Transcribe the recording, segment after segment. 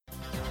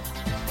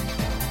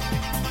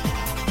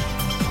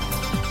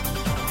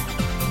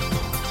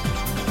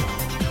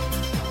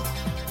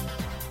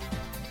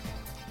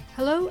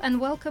Hello and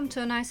welcome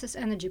to an ISIS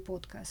Energy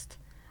podcast.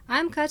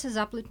 I'm Katya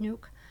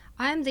Zaplitnyuk.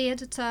 I am the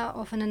editor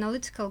of an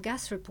analytical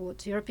gas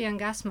report, European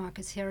Gas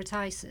Markets, here at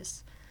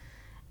ISIS.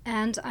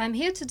 And I'm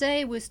here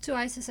today with two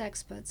ISIS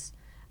experts,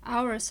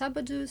 Aura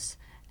Sabadus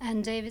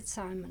and David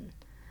Simon.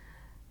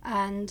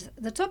 And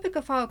the topic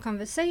of our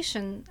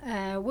conversation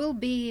will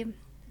be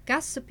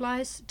gas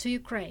supplies to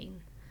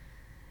Ukraine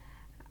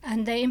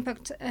and their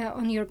impact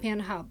on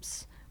European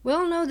hubs. We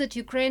all know that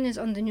Ukraine is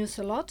on the news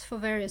a lot for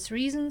various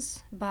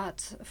reasons,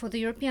 but for the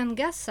European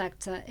gas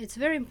sector, it's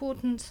very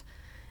important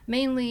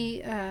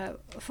mainly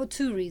for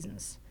two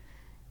reasons.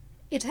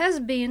 It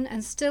has been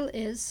and still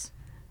is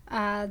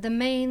the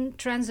main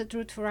transit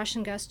route for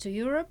Russian gas to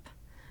Europe,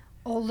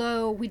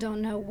 although we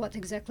don't know what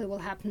exactly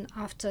will happen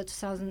after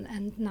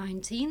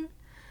 2019.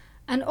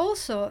 And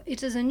also,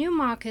 it is a new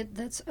market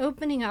that's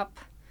opening up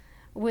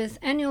with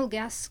annual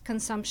gas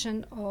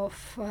consumption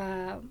of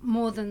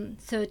more than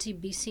 30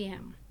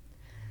 BCM.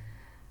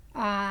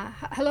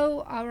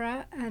 Hello,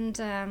 Aura,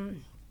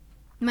 and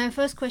my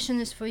first question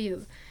is for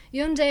you.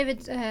 You and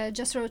David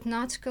just wrote an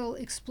article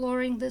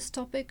exploring this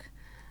topic,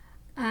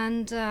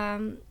 and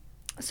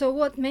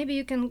so maybe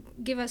you can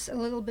give us a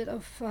little bit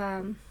of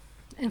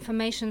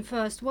information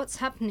first. What's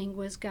happening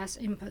with gas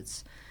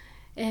inputs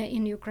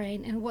in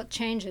Ukraine, and what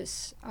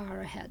changes are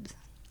ahead?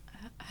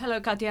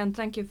 Hello, Katya, and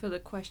thank you for the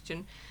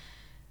question.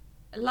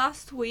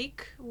 Last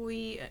week,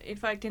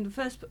 in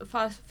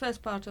the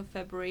first part of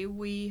February,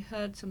 we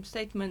heard some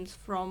statements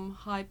from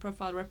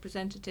high-profile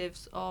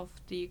representatives of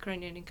the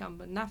Ukrainian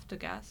incumbent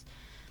Naftogaz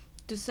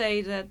to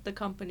say that the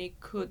company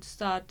could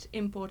start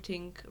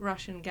importing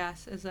Russian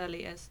gas as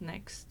early as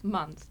next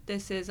month.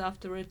 This is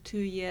after a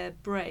 2-year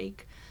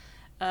break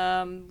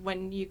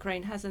when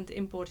Ukraine hasn't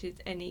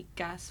imported any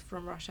gas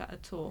from Russia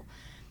at all.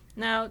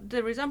 Now,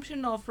 the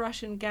resumption of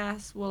Russian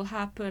gas will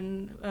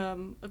happen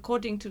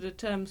according to the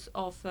terms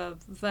of a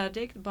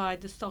verdict by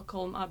the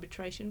Stockholm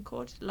Arbitration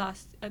Court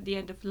at the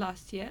end of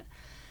last year,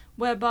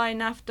 whereby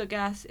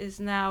Naftogaz is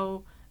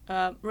now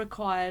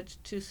required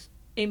to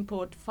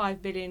import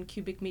 5 billion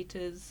cubic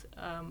meters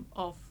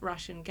of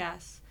Russian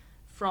gas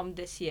from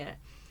this year.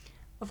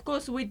 Of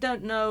course, we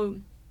don't know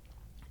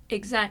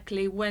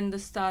exactly when the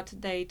start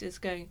date is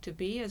going to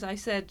be. As I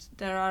said,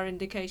 there are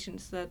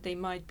indications that they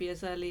might be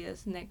as early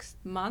as next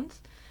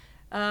month.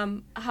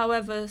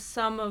 However,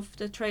 some of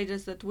the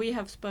traders that we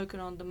have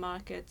spoken on the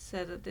market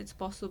said that it's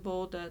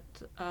possible that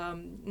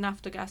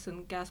Naftogaz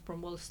and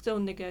Gazprom will still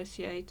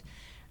negotiate,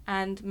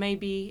 and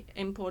maybe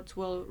imports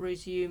will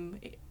resume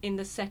in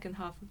the second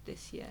half of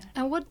this year.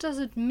 And what does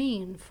it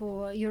mean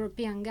for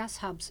European gas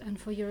hubs and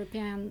for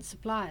European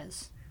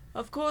suppliers?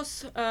 Of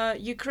course,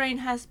 Ukraine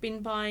has been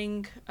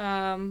buying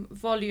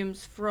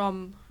volumes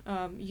from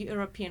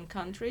European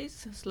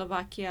countries,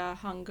 Slovakia,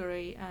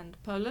 Hungary and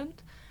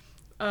Poland,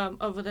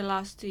 over the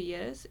last 2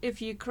 years.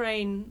 If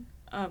Ukraine,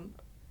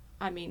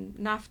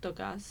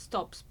 Naftogaz,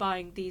 stops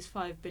buying these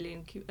 5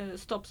 billion,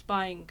 stops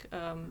buying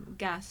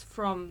gas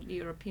from the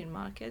European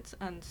markets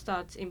and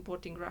starts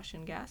importing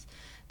Russian gas,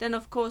 then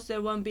of course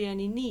there won't be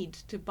any need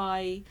to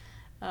buy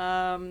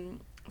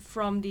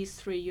from these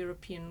 3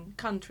 European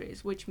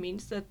countries, which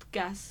means that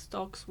gas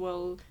stocks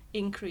will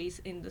increase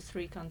in the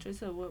 3 countries,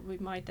 so we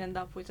might end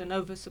up with an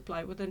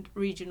oversupply, with a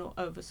regional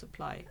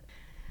oversupply.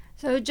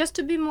 So just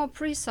to be more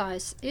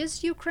precise,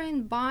 is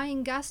Ukraine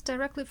buying gas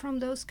directly from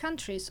those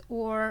countries,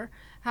 or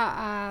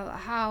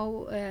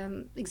how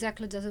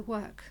exactly does it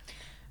work?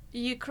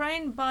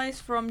 Ukraine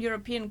buys from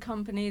European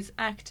companies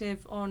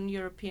active on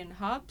European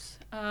hubs,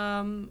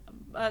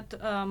 but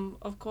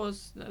of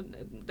course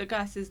the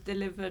gas is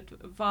delivered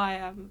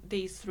via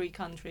these 3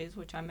 countries,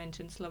 which I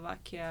mentioned,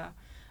 Slovakia,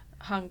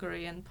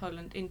 Hungary and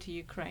Poland, into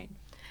Ukraine.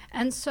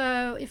 And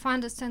so, if I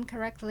understand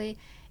correctly,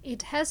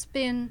 it has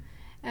been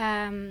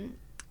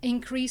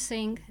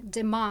increasing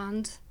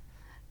demand,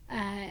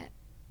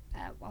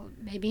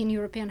 maybe in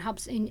European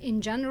hubs in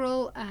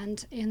general,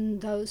 and in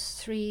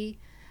those 3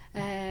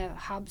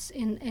 hubs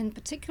in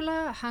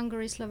particular,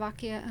 Hungary,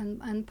 Slovakia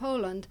and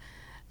Poland.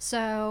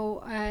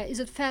 So is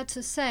it fair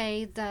to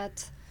say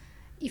that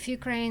if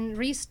Ukraine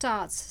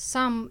restarts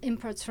some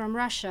imports from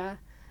Russia,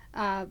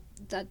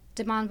 that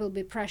demand will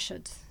be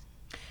pressured?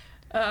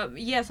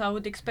 Yes, I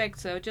would expect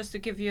so. Just to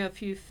give you a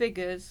few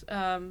figures,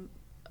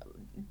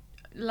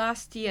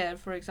 last year,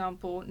 for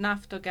example,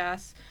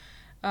 Naftogaz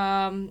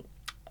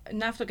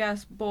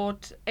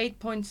bought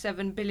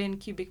 8.7 billion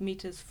cubic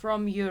meters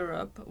from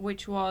Europe,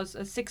 which was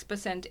a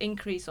 6%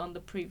 increase on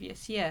the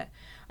previous year.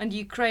 And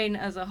Ukraine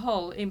as a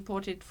whole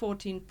imported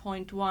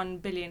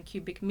 14.1 billion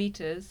cubic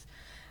meters,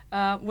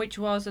 which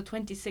was a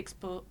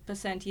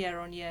 26%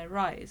 year-on-year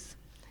rise.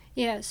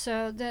 Yeah,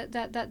 so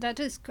that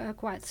is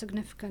quite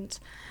significant.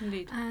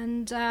 Indeed.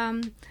 And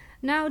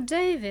now,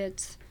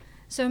 David,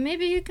 so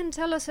maybe you can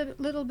tell us a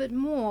little bit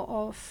more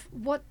of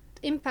what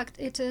impact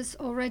it is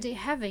already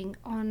having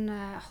on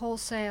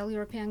wholesale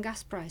European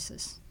gas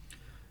prices.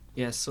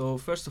 Yeah, so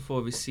first of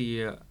all, we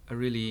see a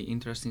really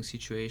interesting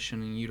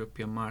situation in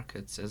European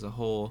markets as a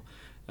whole.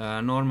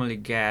 Normally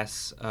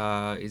gas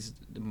is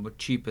the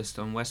cheapest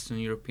on Western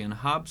European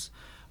hubs,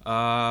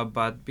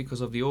 But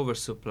because of the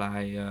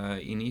oversupply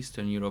in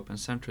Eastern Europe and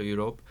Central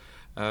Europe,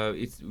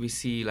 we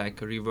see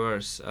like a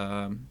reverse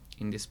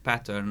in this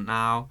pattern.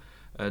 Now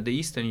the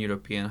Eastern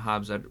European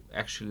hubs are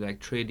actually like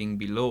trading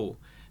below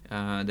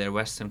their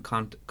Western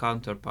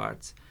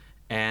counterparts.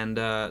 And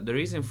the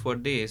reason for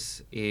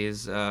this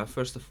is,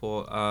 first of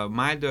all,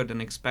 milder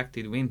than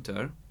expected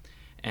winter,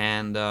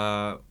 and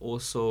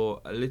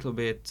also a little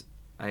bit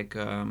like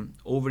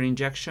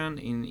over-injection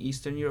in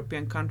Eastern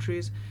European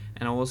countries,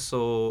 and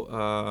also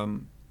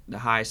the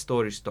high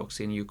storage stocks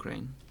in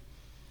Ukraine.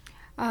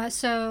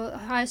 So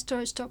high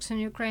storage stocks in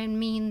Ukraine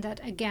mean that,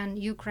 again,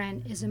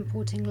 Ukraine is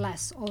importing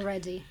less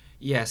already.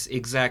 Yes,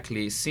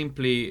 exactly.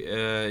 Simply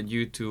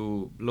due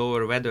to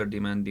lower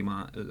weather-driven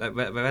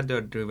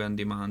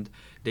demand,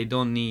 they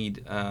don't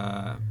need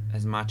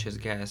as much as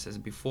gas as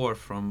before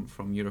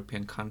from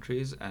European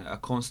countries, a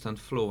constant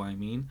flow, I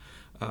mean,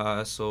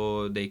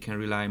 so they can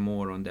rely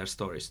more on their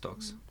storage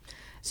stocks.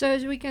 So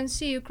as we can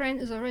see, Ukraine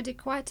is already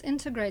quite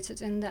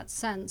integrated in that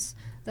sense,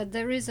 that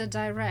there is a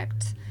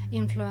direct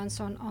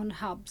influence on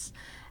hubs.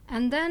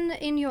 And then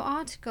in your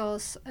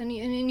articles,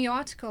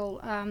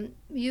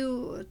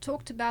 you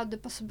talked about the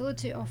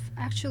possibility of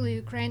actually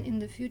Ukraine in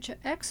the future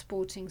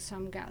exporting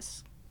some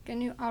gas.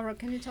 Aura,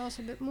 can you tell us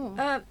a bit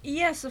more?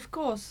 Yes, of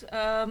course.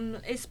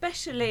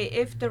 Especially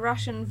if the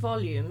Russian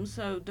volume,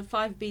 so the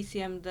 5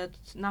 BCM that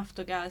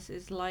Naftogaz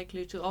is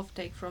likely to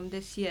offtake from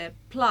this year,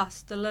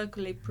 plus the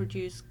locally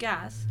produced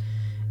gas,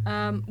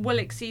 will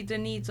exceed the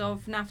needs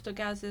of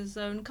Naftogaz's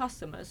own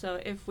customers. So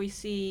if we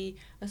see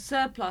a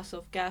surplus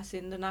of gas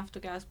in the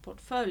Naftogaz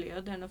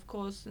portfolio, then of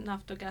course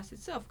Naftogaz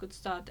itself could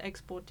start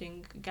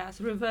exporting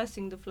gas,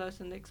 reversing the flows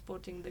and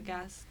exporting the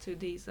gas to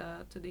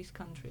these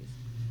countries.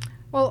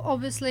 Well,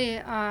 obviously,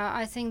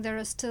 I think there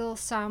are still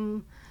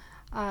some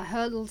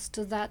hurdles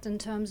to that in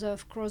terms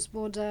of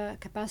cross-border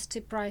capacity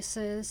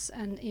prices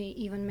and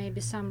even maybe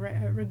some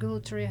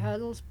regulatory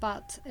hurdles,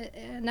 but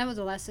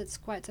nevertheless it's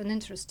quite an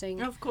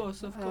interesting of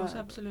course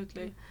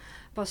absolutely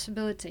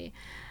possibility.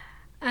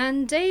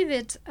 And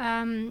David,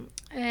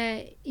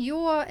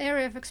 your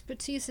area of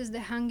expertise is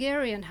the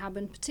Hungarian hub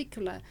in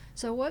particular,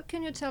 so what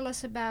can you tell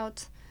us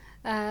about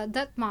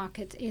that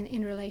market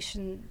in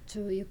relation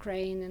to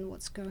Ukraine and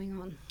what's going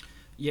on?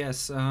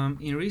 Yes,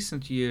 in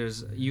recent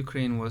years,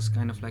 Ukraine was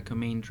kind of like a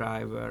main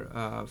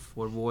driver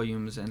for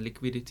volumes and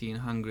liquidity in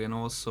Hungary, and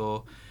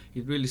also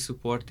it really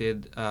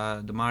supported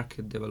the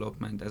market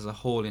development as a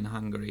whole in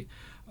Hungary.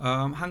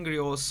 Hungary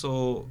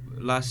also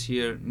last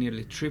year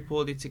nearly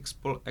tripled its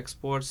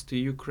exports to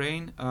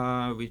Ukraine,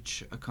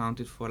 which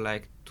accounted for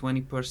like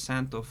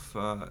 20%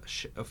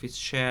 of its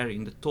share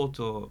in the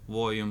total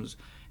volumes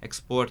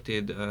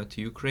exported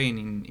to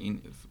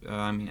Ukraine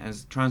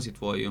as transit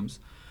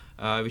volumes.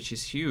 Which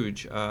is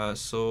huge.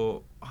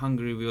 So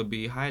Hungary will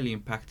be highly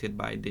impacted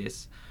by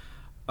this.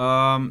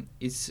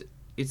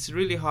 It's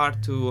really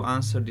hard to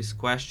answer these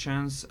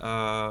questions,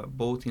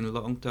 both in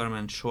long term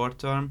and short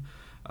term.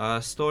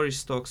 Storage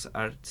stocks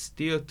are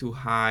still too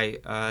high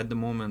at the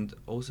moment.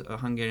 Also,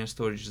 Hungarian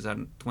storages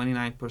are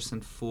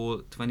 29%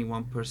 full,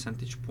 21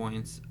 percentage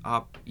points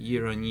up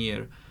year on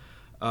year.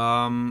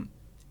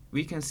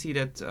 We can see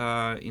that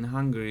in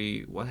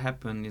Hungary what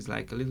happened is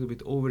like a little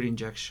bit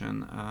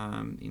over-injection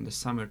in the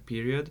summer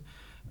period.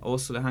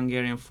 Also, the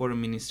Hungarian Foreign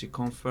Ministry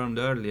confirmed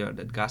earlier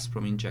that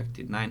Gazprom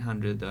injected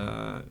 900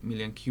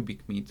 million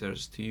cubic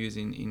meters to use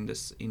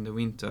in the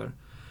winter.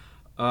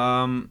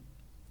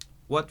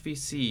 What we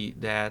see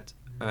that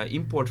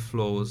import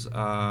flows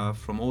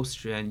from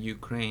Austria and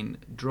Ukraine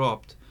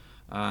dropped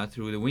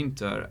through the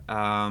winter.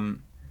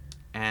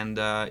 And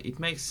it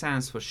makes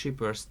sense for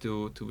shippers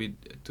to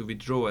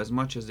withdraw as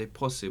much as they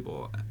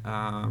possible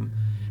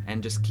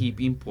and just keep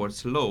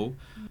imports low.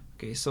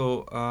 Okay,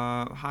 so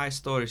high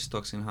storage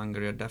stocks in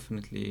Hungary are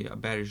definitely a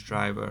bearish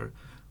driver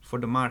for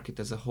the market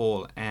as a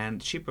whole,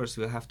 and shippers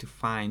will have to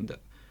find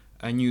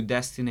a new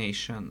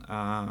destination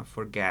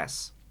for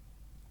gas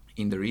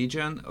in the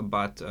region,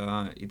 but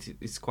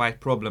it's quite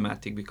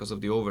problematic because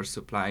of the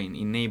oversupply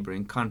in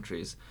neighboring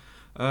countries.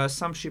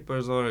 Some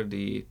shippers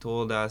already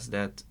told us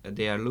that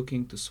they are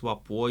looking to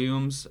swap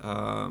volumes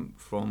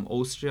from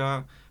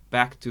Austria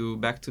back to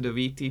the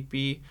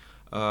VTP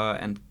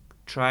and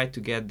try to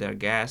get their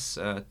gas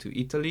to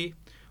Italy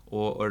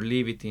or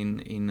leave it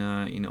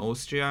in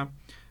Austria.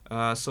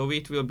 So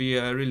it will be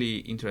a really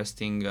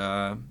interesting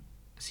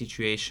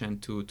situation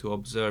to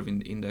observe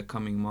in the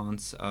coming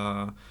months.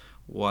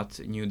 What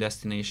new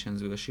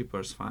destinations will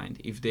shippers find,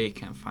 if they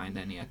can find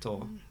any at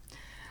all.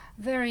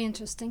 Very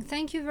interesting.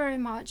 Thank you very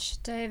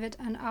much, David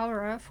and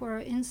Aura, for your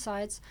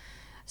insights.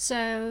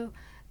 So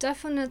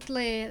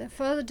definitely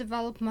further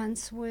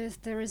developments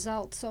with the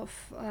results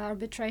of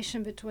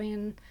arbitration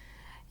between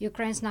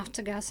Ukraine's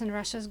Naftogaz and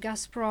Russia's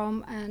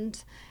Gazprom,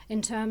 and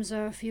in terms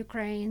of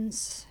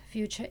Ukraine's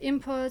future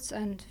imports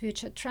and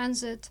future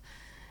transit,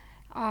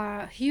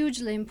 are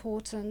hugely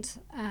important,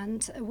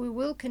 and we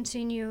will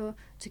continue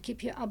to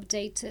keep you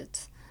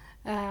updated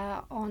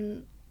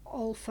on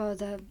all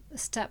further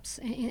steps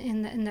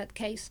in that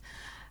case.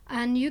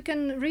 And you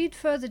can read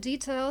further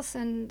details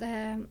in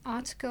the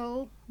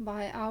article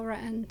by Aura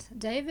and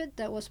David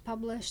that was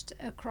published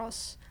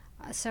across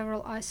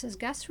several ICES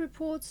gas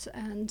reports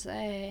and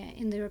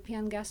in the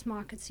European gas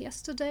markets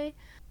yesterday.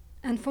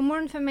 And for more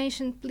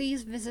information,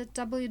 please visit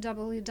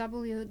www.iced.com.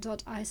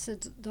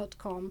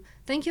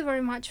 Thank you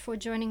very much for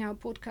joining our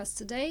podcast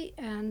today,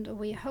 and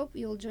we hope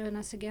you'll join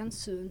us again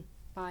soon.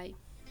 Bye.